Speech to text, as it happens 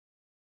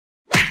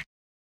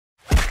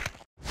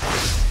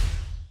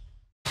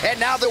And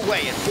now the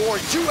weigh-in for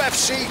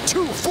UFC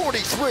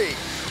 243,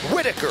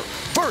 Whitaker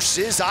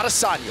versus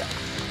Adesanya.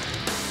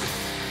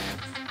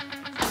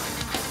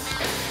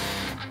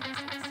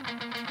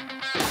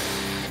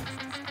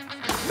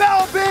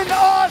 Melbourne,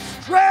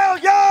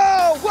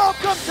 Australia!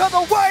 Welcome to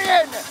the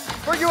weigh-in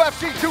for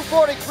UFC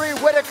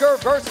 243, Whitaker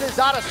versus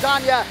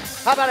Adesanya.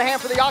 How about a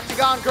hand for the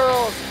Octagon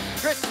girls?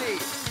 Christy,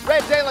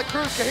 Red De La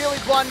Cruz,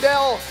 Kahili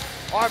Blundell.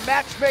 Our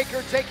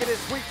matchmaker taking his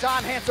sweet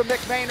time, Handsome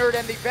Mick Maynard,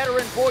 and the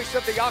veteran voice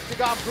of the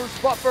Octagon, Bruce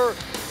Buffer,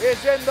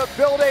 is in the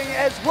building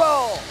as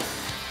well.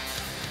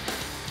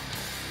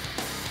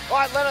 All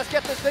right, let us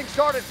get this thing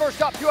started.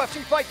 First up,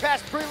 UFC Fight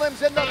Pass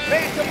prelims in the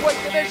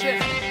bantamweight division.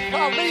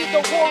 Khalid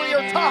the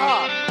Warrior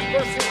Taha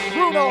versus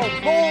Bruno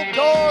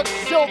Bulldog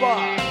Silva.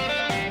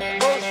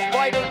 First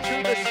fighter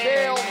to the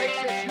scale makes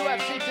his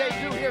UFC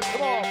debut here.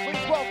 Come on,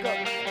 please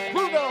welcome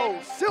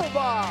Bruno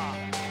Silva.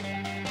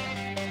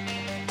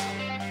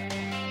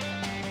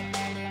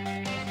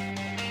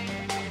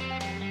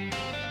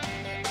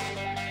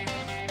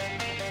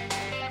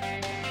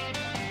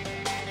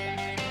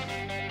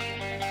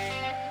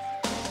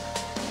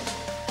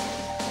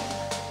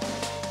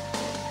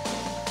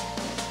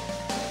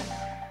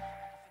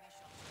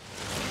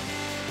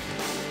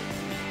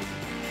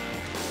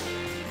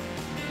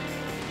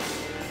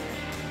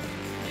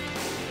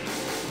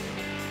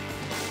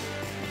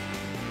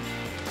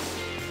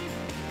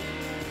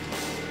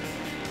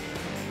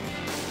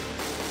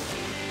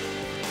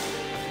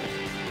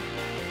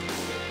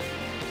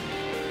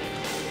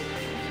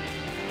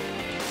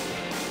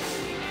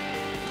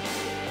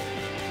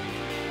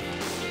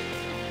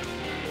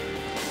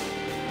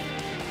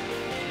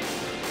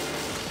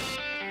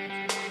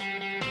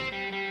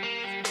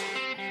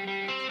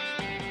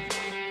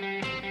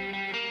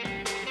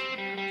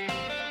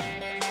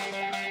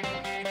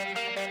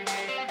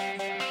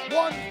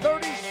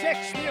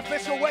 The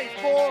official weight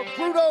for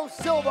Bruno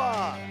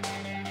Silva.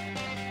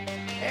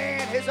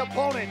 And his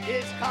opponent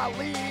is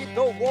Khalid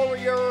the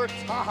Warrior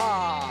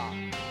Taha.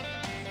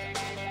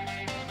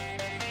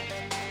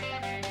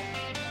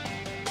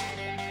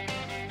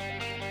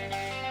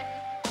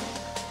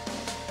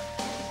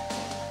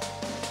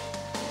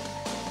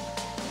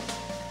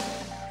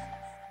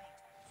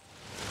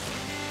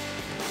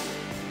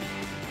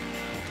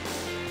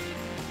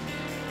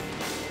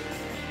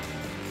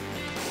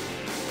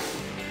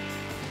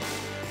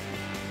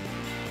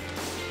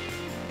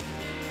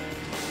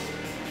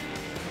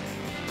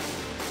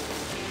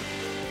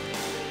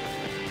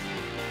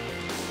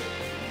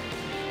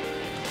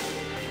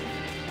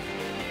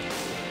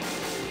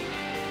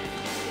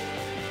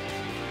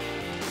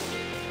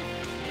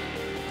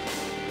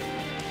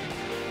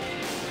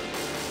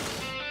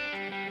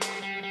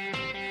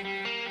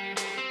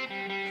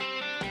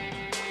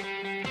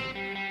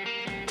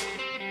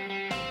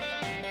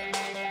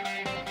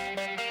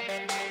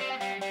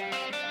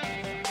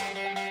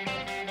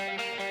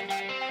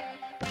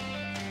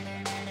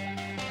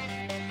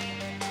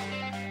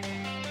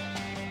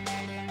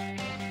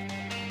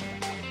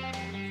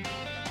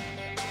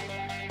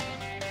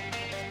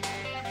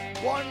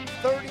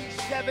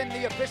 $137,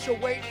 the official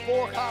weight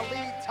for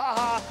Khalid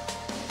Taha.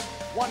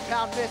 1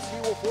 pound miss, he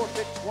will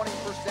forfeit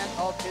 20%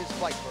 of his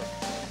fight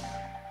purse.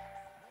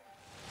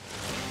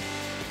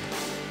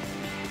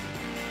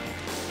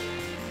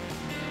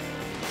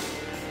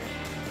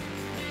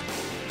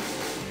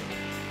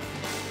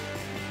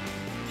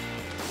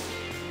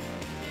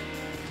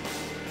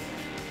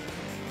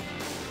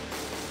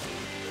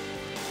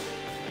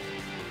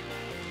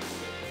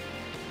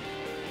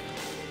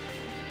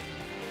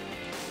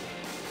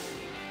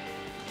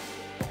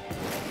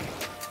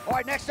 All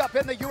right, next up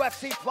in the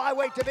UFC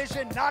flyweight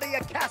division, Nadia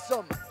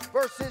Kassem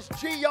versus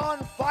Ji-Yeon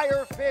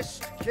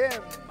Firefist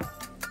Kim.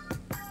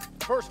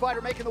 First fighter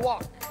making the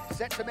walk,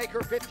 set to make her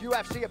 5th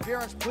UFC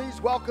appearance.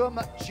 Please welcome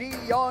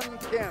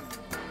Ji-Yeon Kim.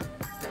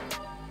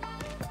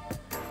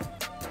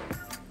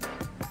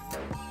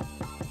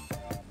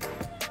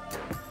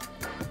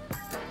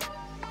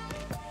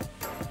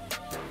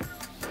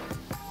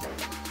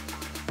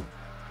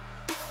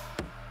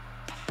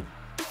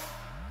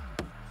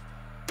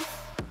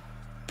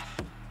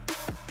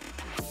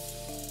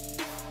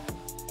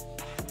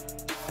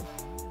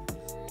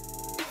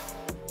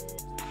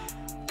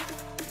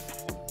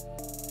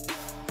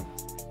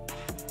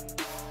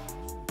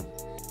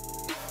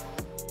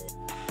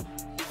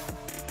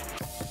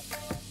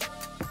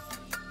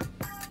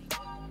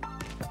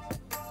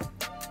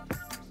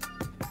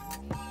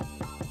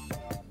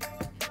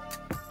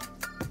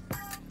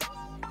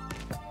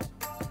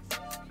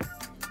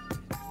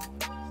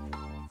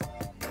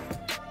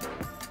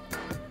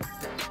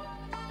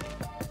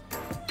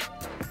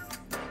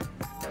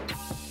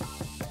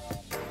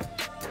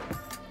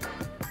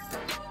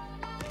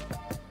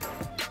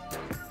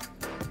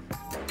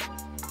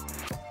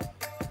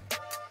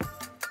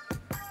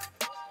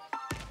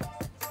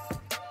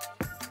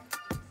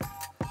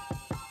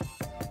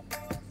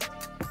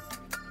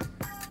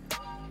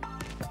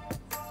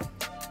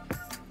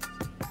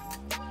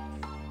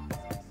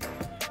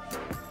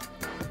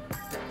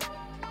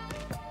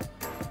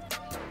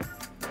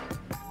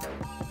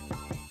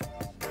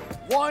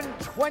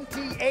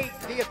 128,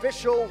 the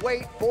official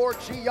weight for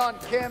Ji-Yeon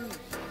Kim.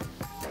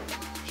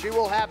 She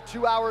will have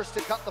 2 hours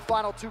to cut the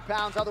final 2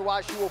 pounds,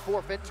 otherwise she will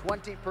forfeit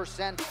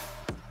 20%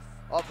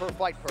 of her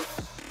fight purse.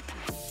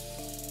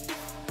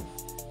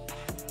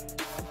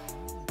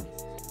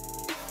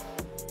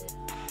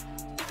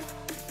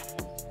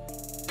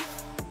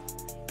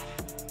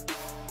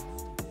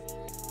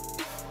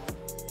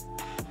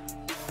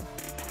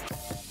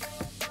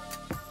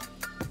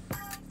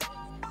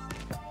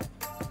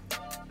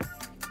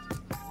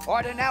 All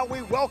right, and now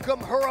we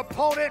welcome her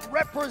opponent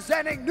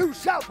representing New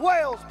South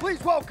Wales.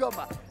 Please welcome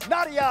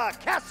Nadia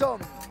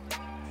Kassem.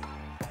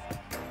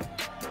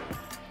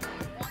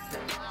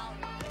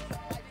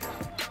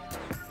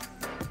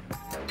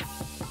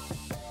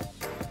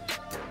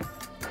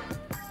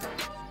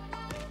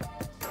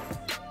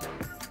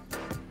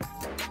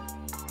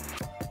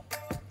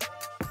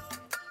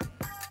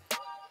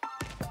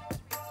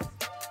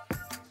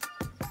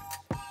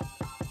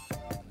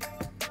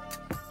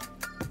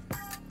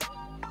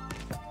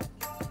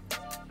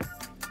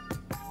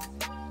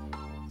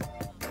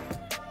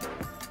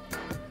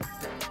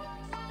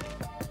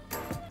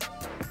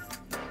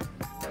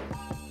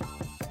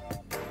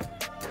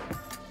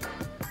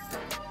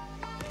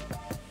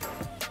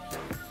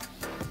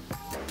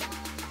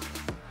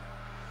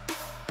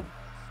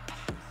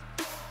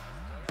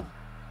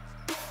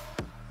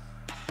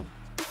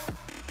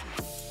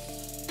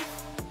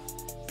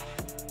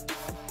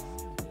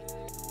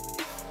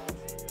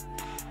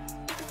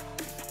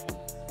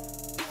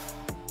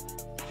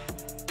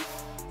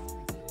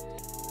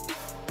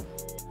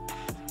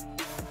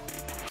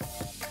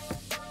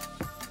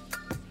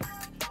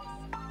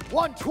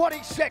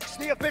 .126,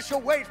 the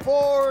official weight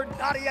for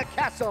Nadia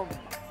Kassem.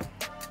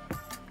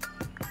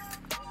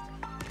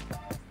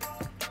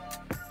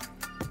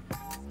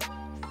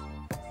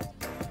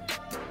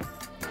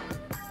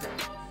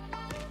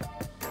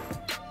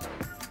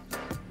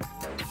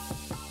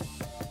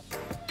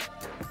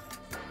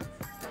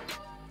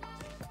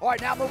 All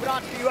right, now moving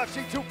on to the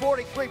UFC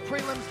 243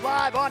 prelims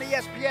live on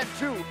ESPN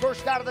 2.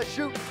 First out of the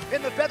chute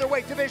in the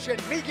featherweight division,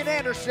 Megan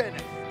Anderson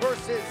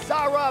versus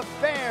Zara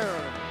Fairn.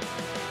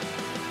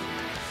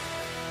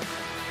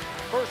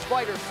 First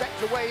fighter set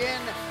to weigh in,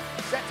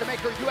 set to make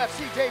her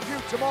UFC debut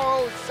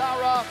tomorrow,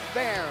 Zara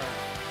Fairn.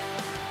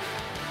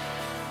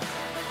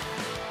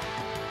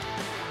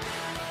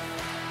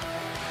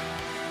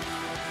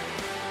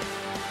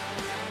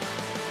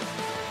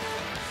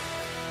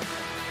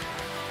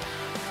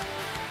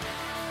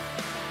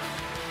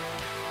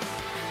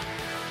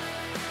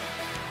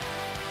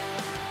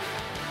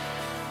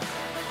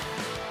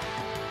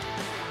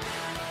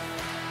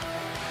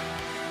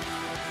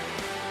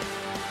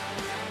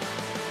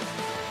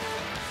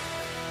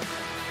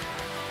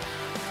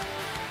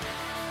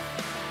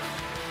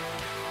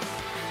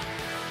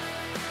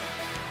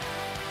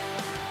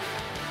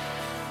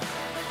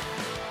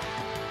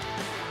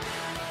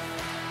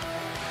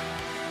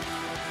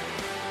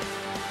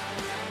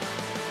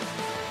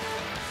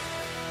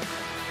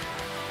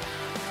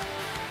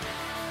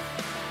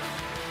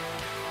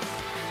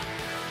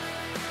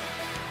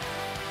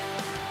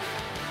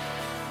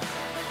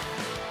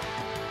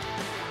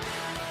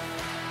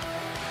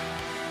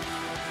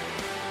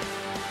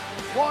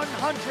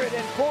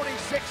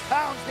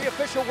 £146, the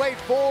official weight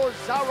for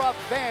Zara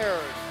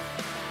Fairn.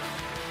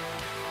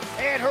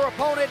 And her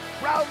opponent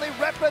proudly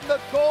repping the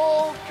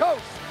Gold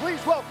Coast.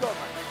 Please welcome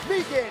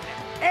Megan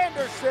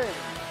Anderson.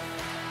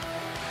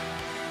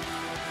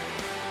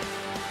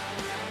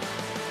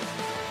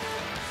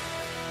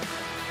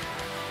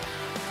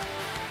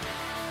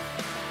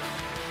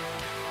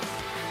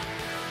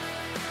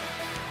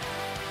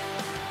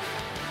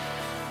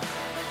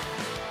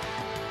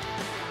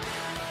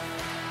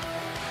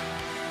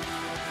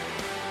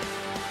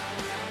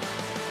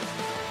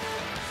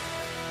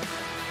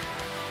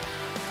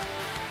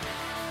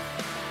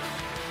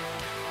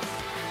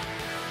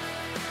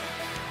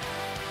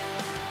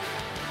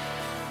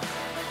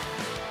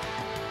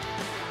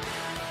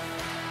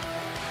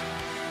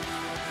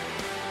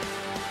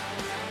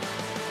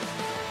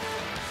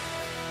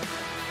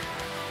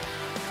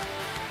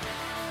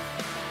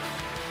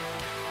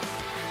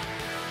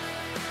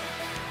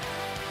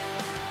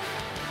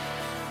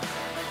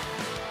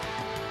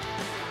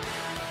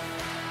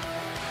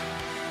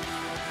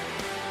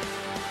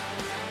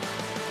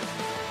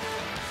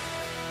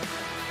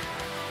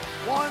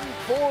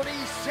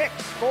 .146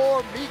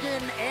 for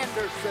Megan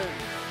Anderson.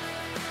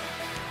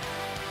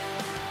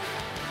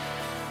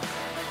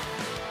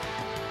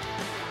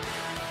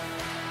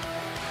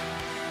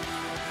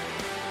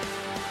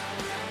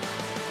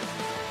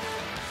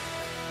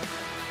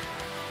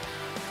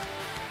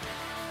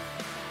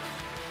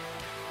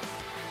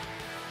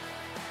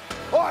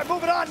 All right,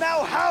 moving on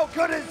now. How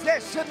good is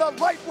this in the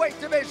lightweight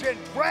division?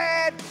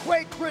 Brad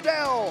Quake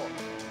Riddell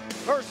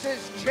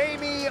versus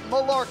Jamie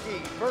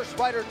Mullarkey. First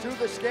fighter to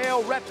the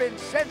scale, repping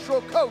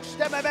Central Coast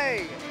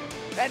MMA.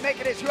 And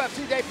making his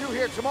UFC debut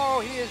here tomorrow,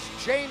 he is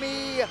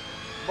Jamie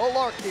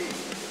Mullarkey.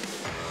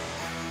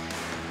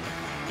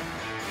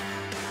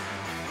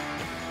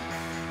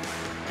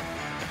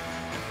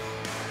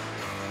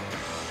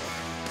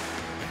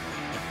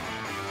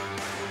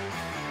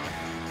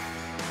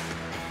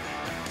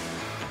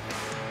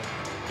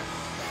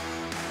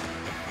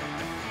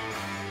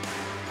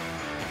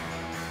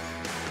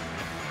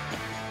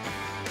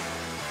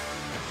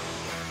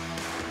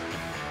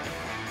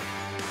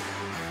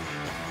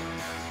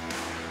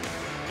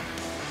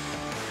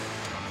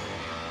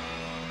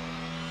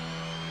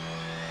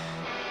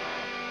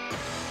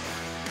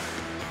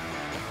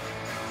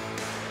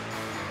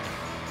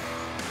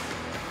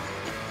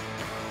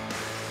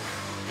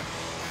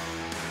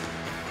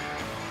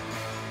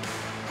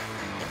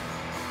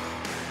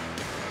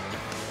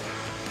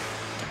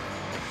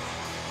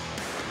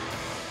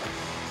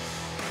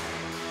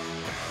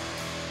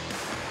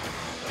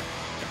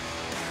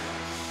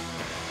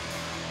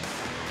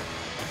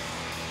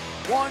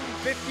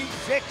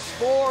 156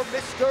 for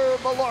Mr.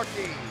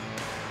 Malarkey.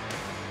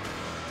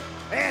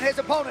 And his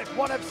opponent,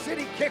 one of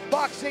City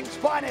Kickboxing's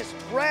finest,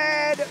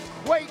 Brad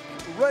Quake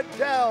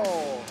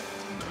Riddell.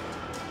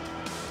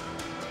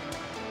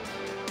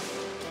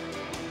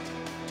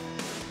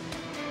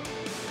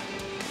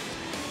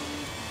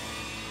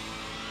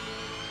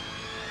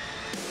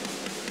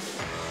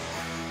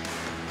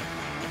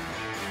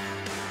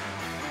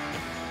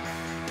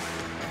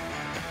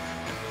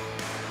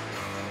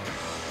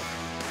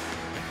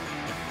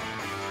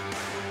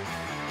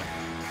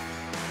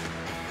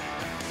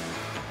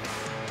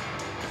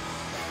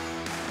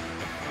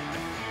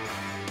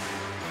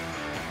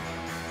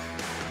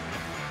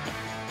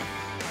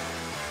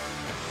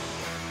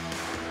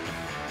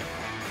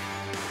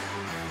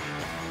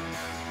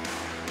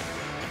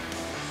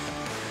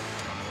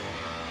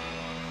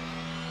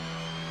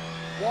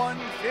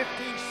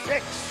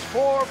 $156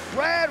 for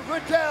Brad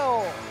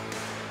Riddell.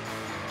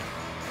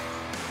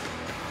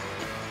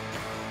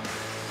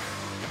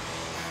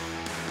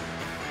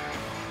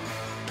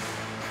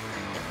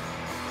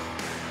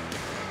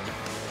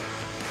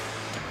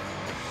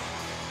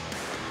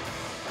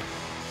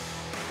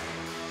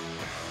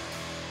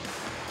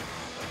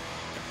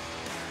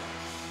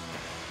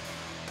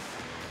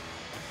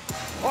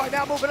 All right,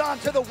 now moving on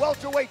to the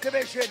welterweight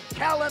division.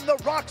 Callan the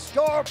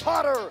Rockstar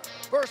Potter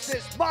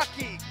versus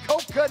Maki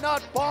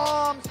Coconut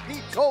Bombs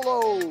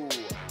Pitolo.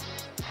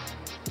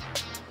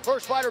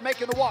 First fighter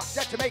making the walk,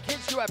 set to make his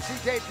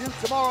UFC debut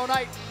tomorrow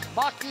night,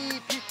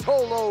 Maki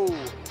Pitolo.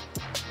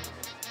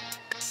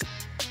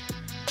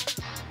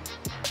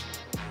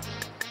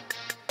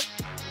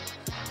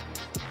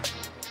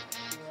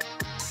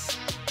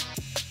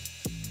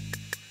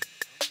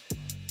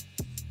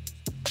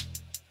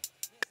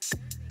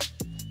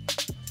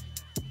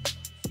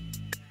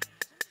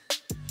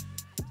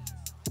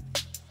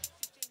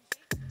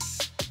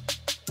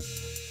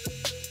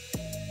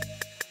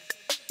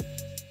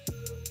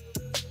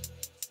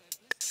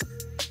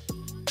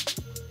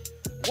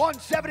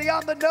 $170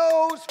 on the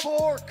nose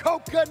for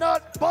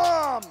Coconut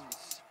Bombs.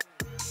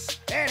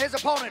 And his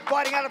opponent,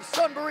 fighting out of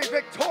Sunbury,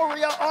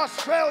 Victoria,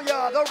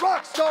 Australia, the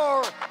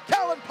Rockstar,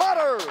 Callan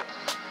Potter.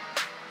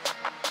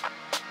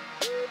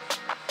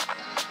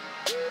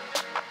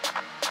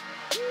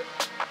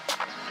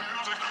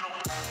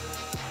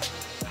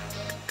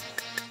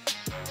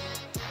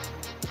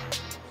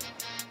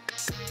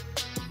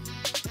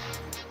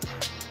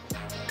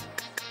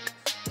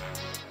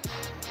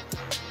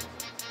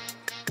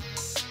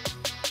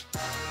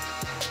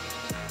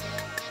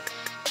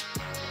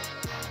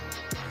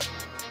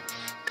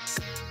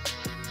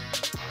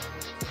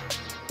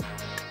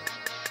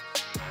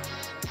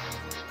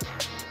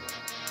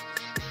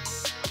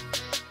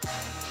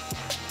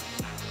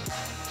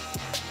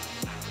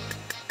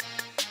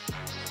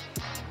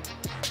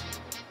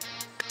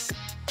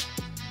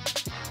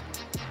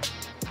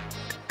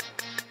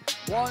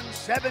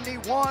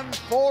 $171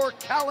 for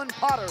Callan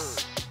Potter.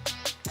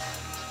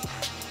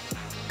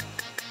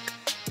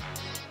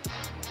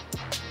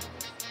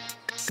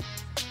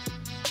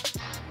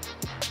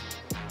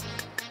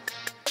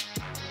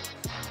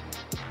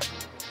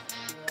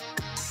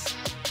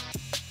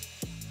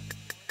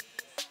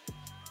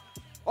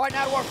 All right,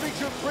 now to our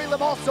featured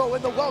prelim also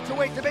in the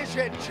welterweight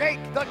division. Jake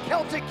the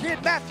Celtic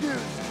Kid Matthews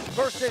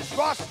versus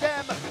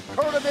Rostem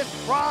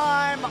Kurtamis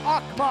Prime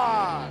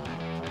Akman.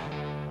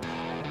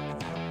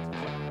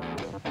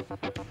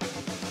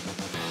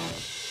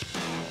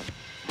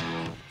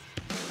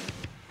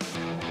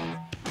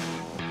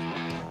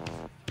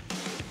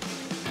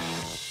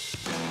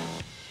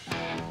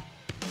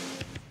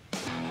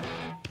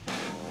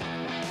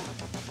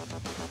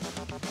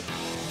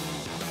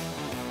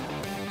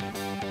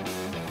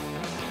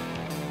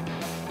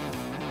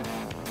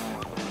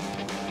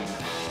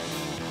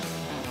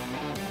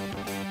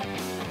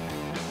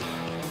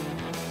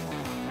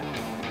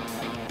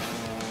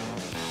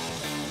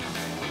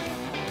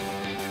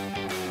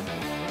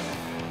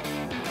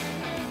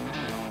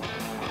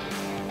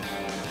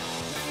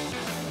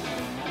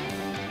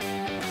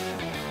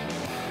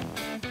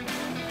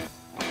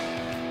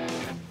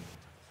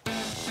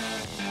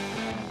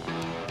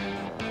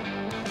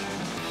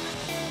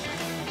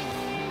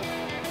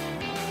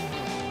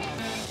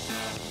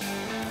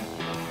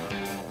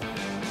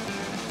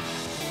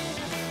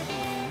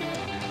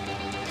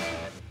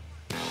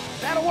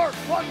 That'll work.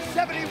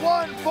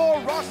 $171 for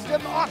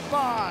Rostem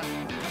Akman.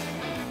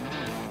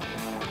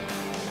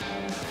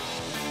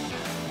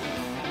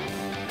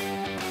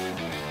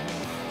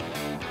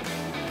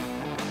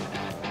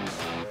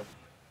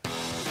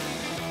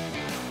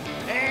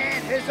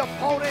 And his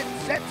opponent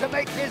set to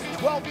make his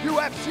 12th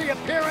UFC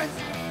appearance,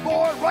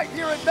 born right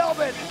here in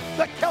Melbourne,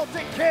 the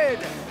Celtic Kid,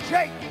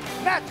 Jake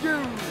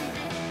Matthews.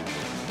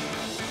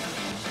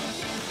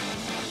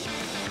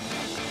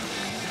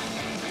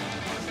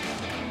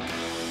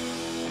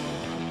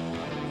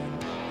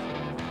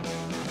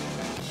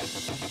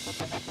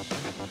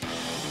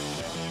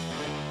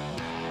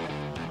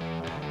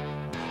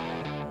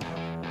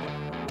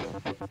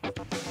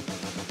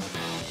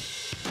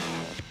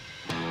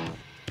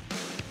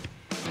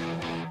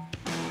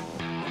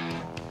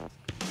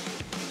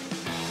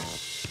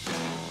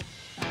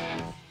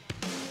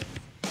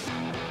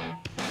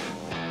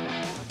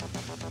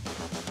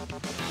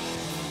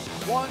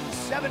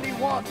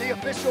 171, the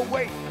official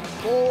weight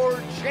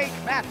for Jake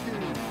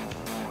Matthews.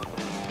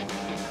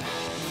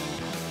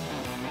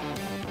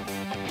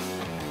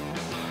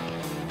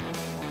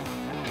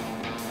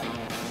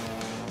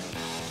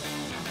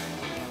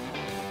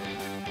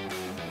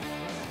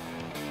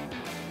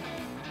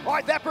 All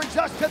right, that brings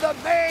us to the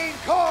main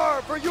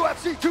card for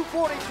UFC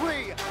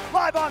 243.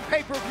 Live on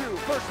pay-per-view.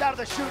 First out of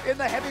the chute in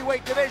the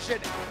heavyweight division,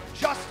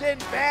 Justin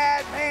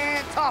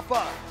Badman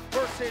Taffa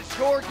versus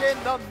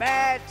Jorgen the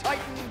Mad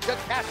Titan De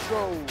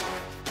Castro.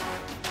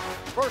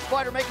 First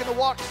fighter making the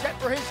walk, set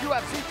for his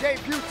UFC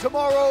debut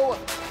tomorrow,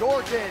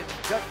 Jorgen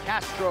De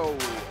Castro.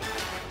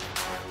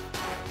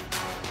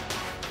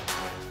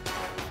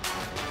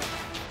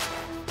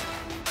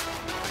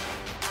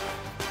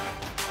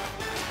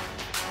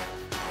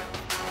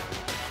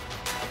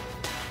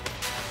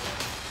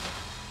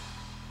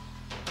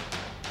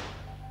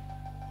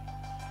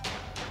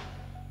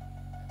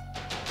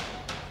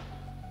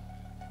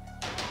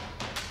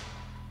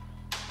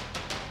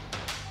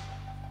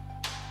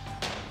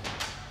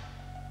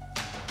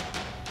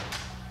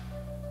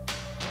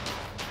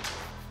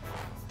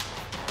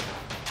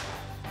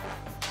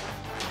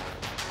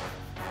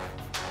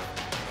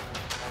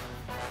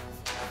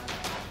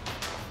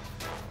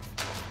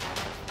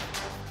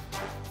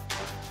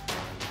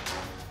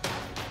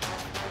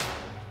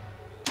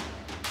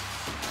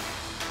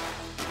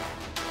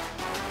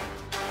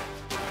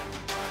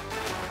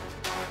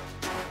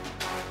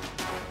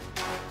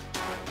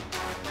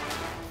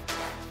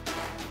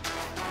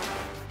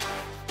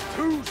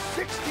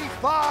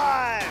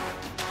 $265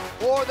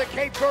 for the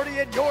Cape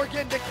Verdean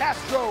Jorgen De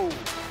Castro.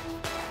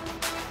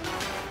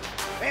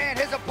 And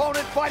his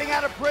opponent fighting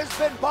out of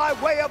Brisbane by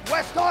way of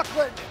West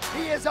Auckland.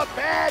 He is a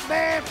bad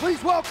man.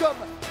 Please welcome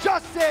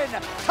Justin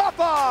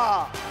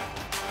Taffa.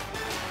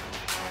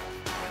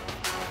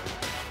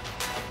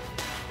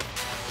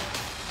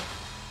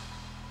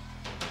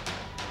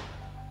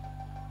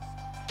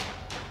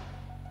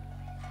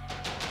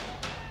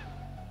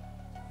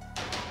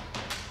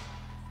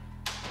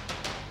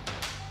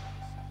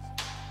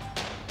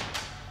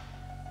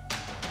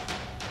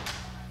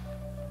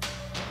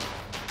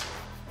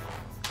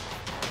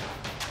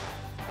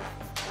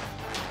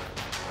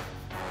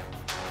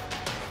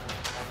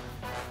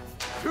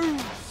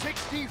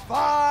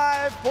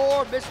 $265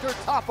 for Mr.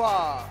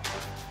 Taffa.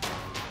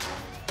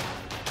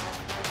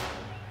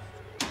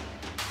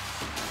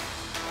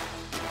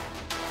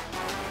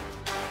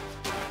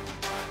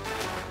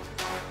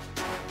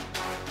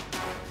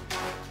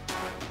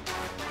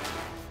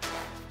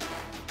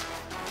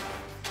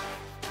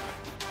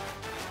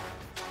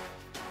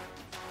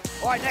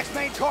 All right, next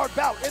main card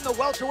bout in the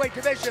welterweight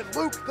division,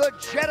 Luke the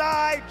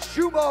Jedi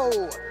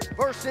Jumo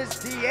versus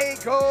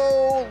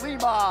Diego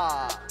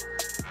Lima.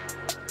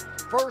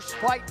 First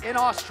fight in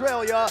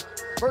Australia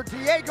for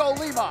Diego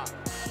Lima.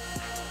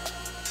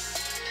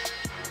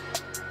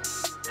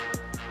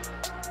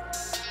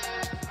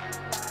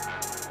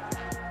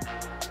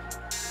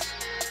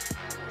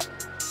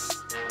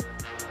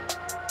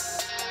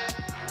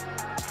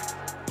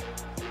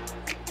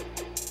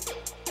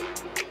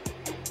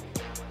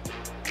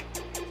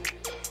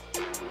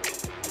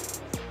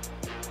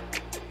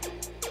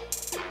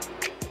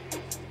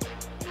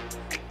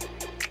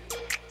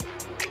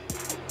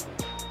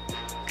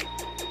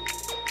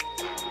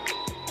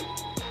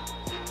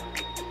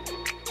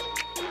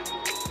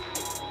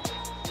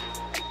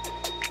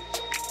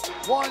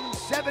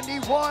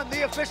 $171,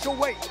 the official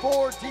weight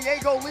for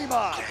Diego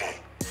Lima.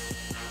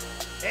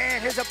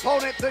 And his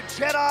opponent, the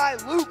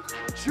Jedi Luke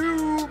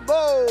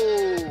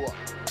Jumo.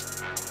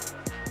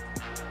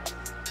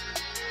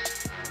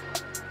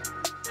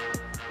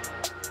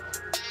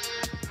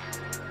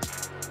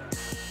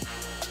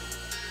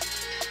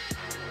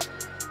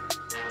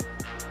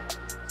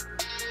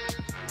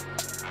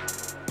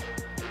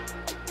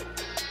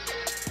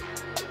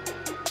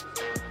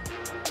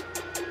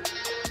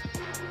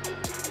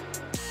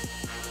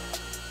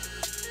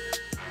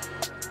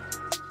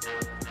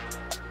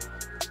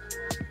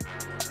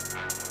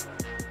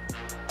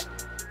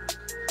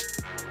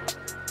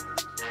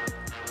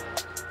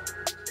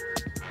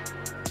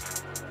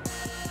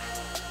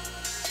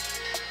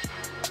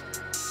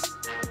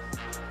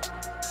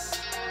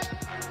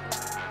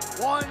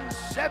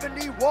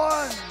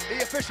 $171,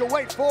 the official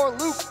weight for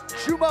Luke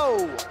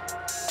Jumo.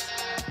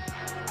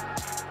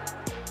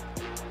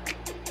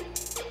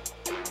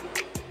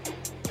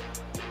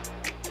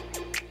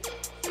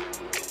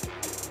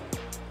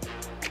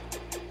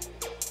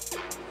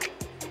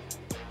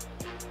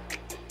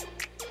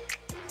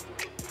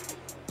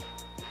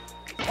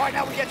 All right,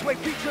 now we get to a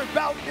featured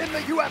bout in the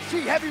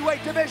UFC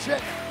heavyweight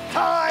division.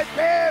 Tai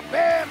Bam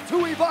Bam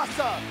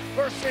Tuivasa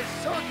versus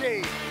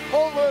Sergey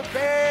Polar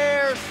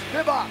Bear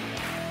Spivak.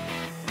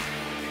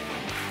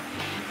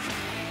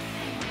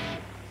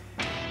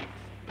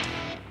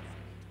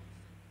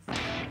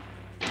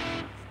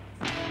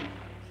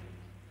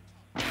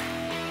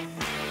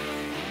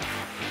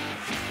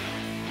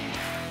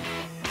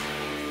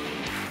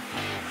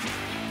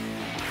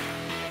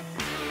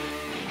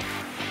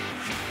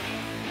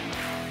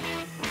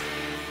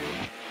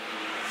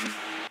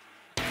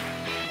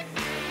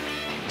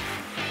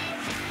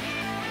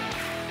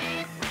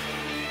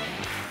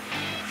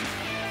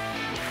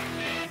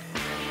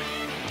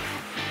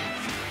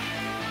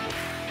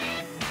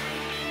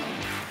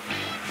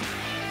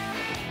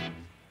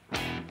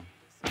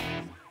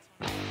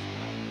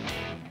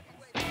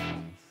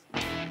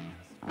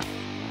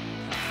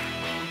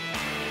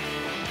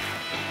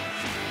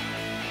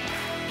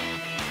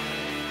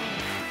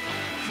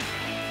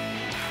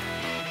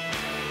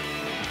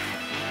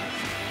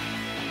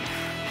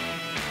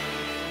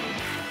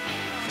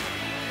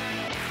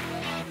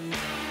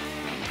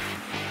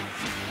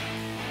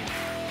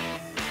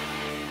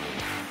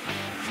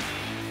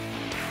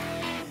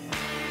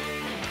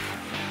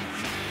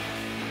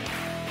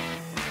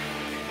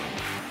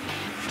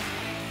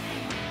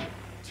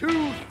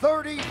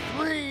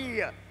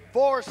 233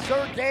 for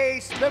Sergey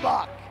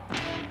Spivak.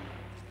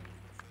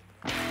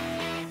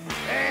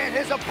 And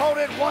his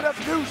opponent, one of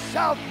New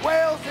South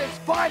Wales'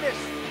 finest,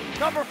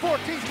 number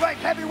 14th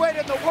ranked heavyweight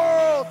in the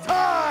world,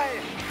 Tai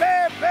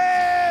Bam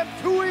Bam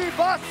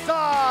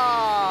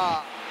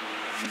Tuivasa.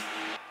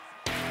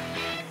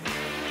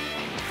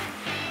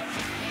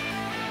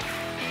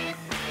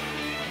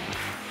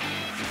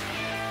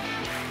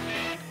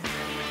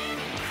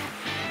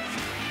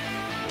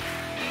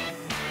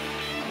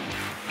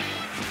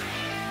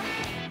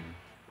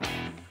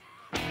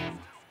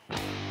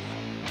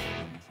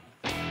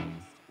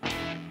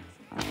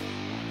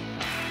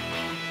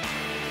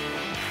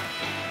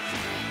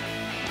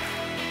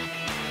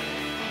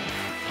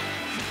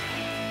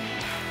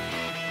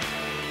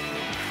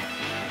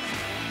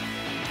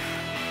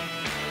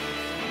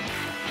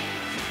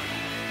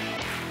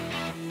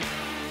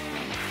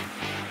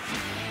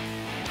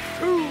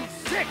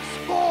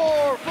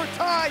 For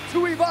Tai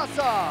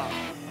Tuivasa.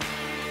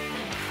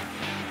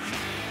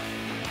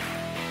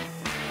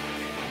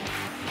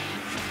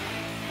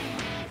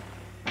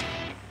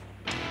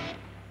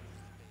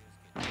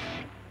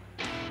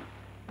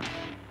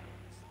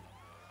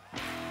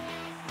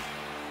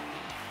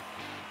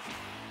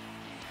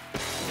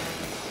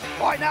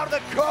 All right, now to the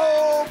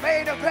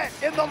co-main event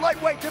in the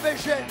lightweight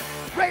division.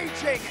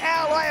 Raging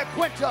Al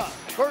Iaquinta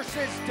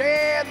versus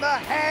Dan the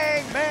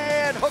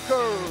Hangman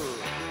Hooker.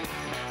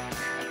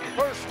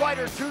 First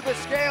fighter to the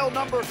scale,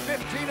 number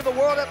 15 in the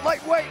world at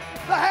lightweight,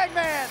 the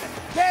Hangman,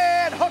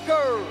 Dan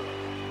Hooker.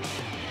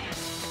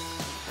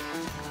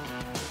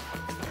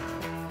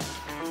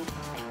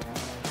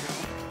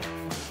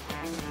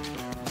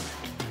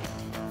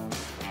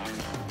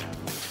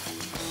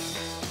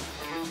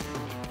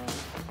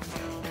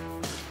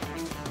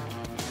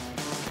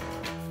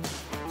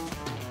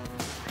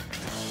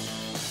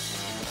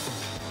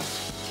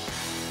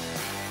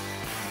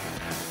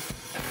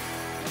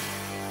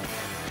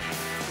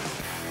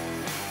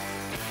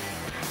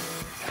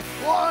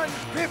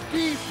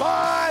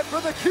 $155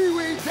 for the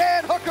Kiwi,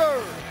 Dan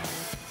Hooker.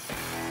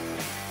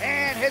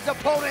 And his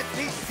opponent,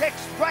 the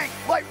 6th ranked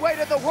lightweight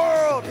in the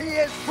world, he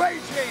is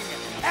Raging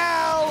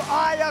Al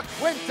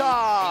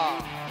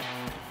Iaquinta.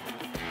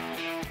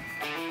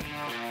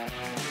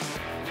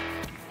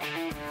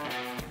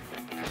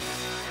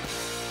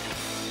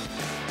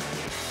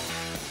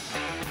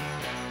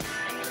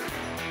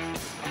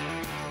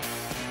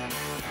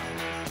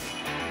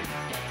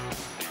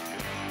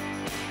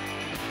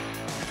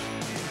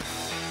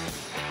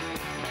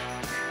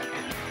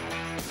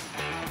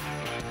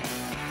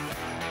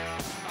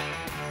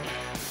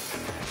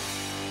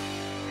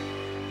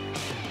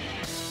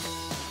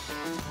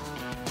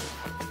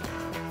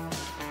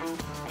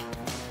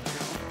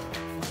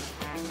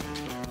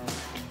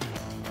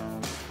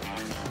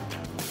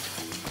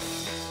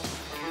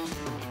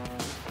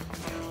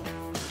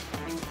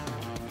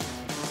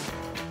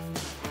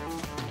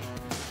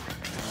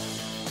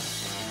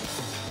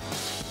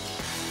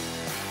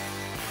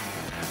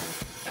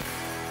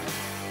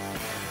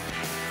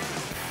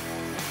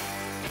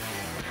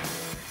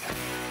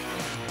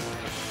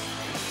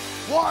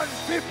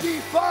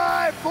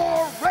 $155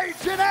 for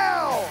Raging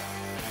Al.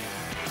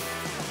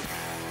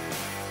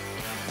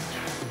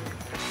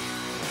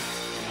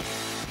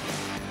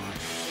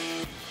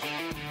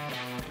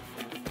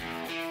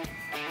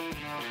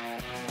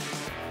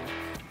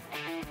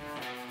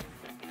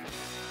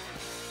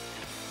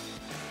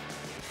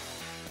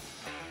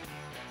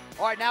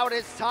 All right, now it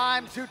is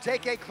time to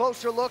take a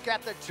closer look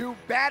at the two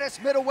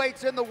baddest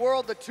middleweights in the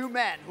world, the two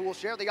men who will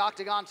share the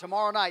octagon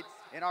tomorrow night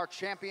in our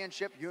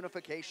championship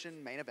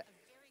unification main event.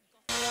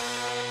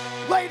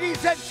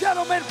 Ladies and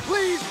gentlemen,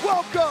 please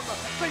welcome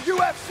the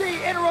UFC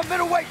interim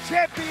middleweight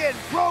champion,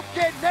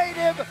 Broken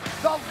Native,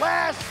 the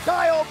last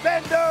style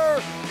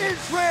bender,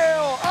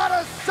 Israel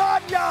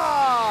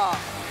Adesanya.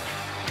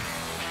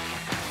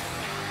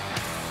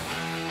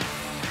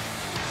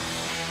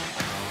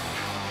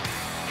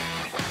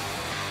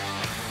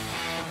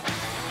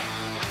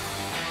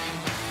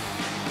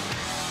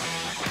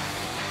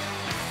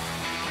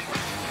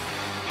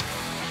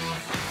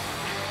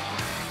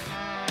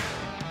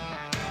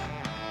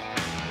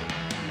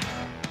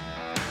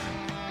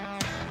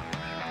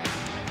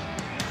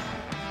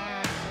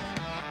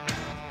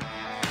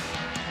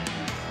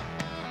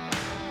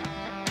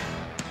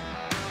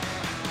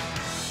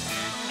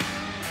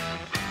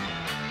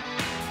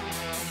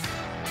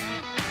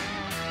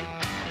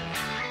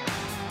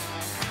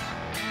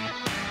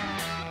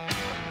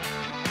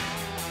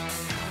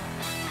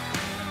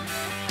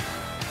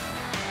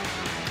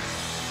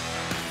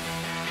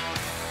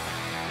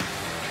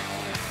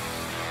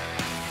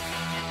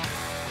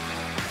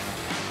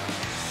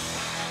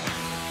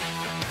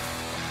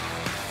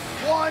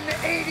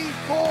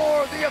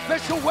 $184, the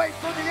official weight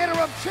for the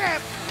interim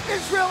champ,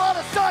 Israel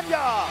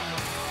Adesanya.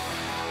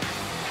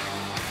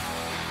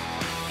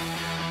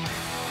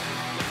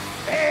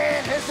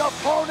 And his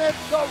opponent,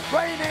 the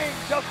reigning,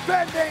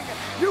 defending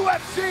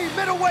UFC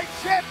middleweight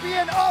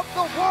champion of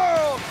the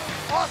world,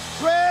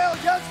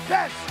 Australia's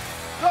best,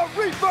 the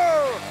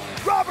Reaper,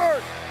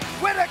 Robert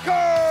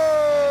Whittaker.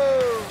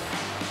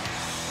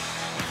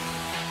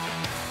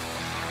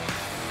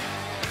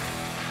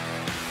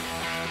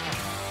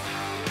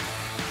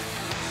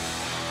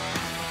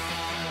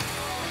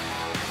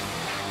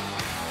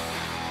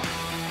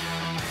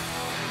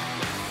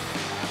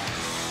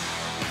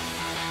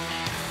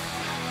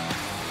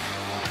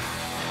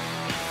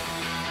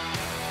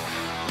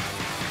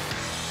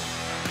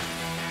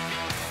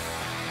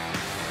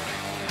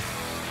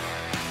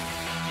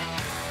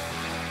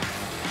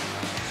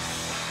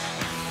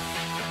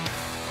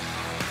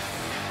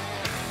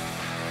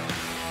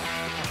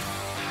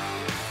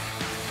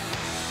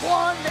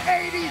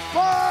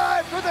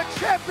 $185 for the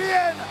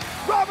champion,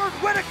 Robert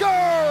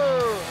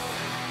Whittaker.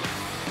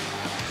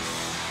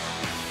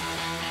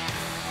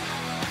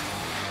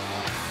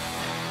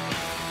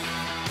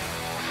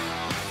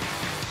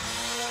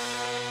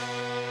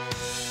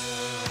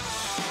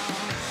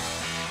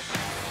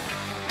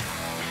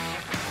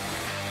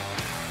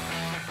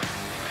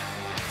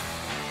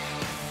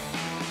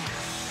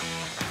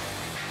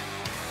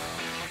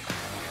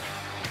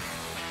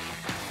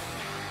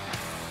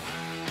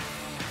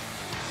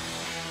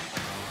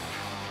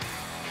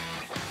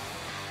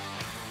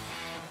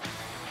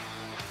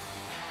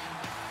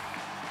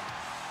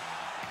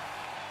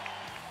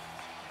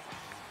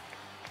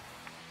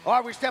 All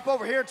right, we step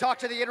over here and talk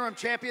to the interim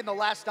champion, the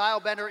last style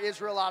bender,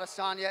 Israel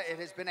Adesanya. It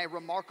has been a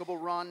remarkable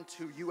run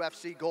to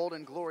UFC gold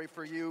and glory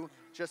for you.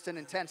 Just an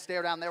intense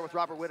stare down there with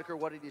Robert Whittaker.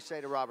 What did you say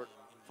to Robert?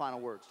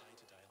 Final words.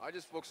 I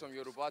just spoke some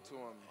Yoruba to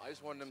him. I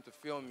just wanted him to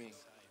feel me.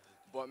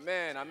 But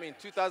man, I mean,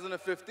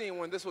 2015,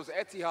 when this was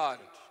Etihad,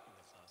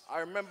 I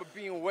remember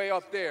being way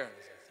up there.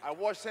 I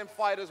watched him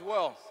fight as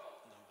well.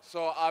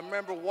 So I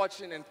remember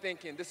watching and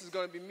thinking, this is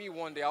going to be me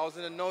one day. I was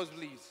in the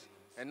nosebleeds,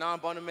 and now I'm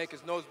about to make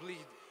his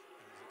nosebleed.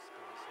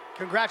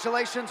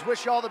 Congratulations.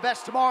 Wish you all the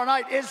best tomorrow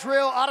night,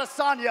 Israel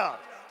Adesanya.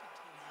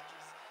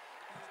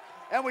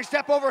 And we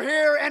step over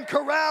here and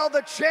corral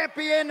the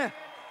champion,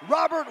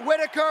 Robert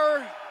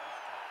Whittaker.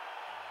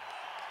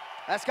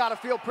 That's got to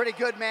feel pretty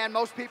good, man.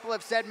 Most people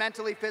have said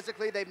mentally,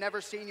 physically, they've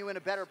never seen you in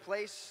a better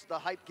place. The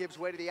hype gives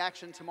way to the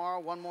action tomorrow.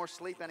 One more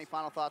sleep. Any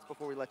final thoughts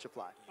before we let you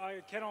fly?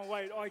 I cannot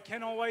wait. I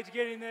cannot wait to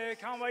get in there.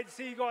 Can't wait to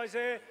see you guys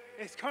there.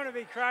 It's going to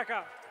be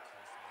cracker.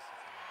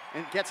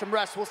 And get some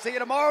rest. We'll see you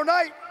tomorrow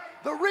night.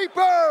 The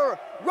Reaper,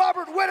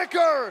 Robert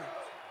Whittaker.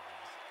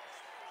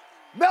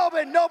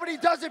 Melvin, nobody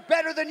does it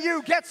better than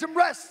you. Get some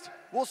rest.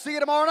 We'll see you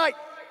tomorrow night.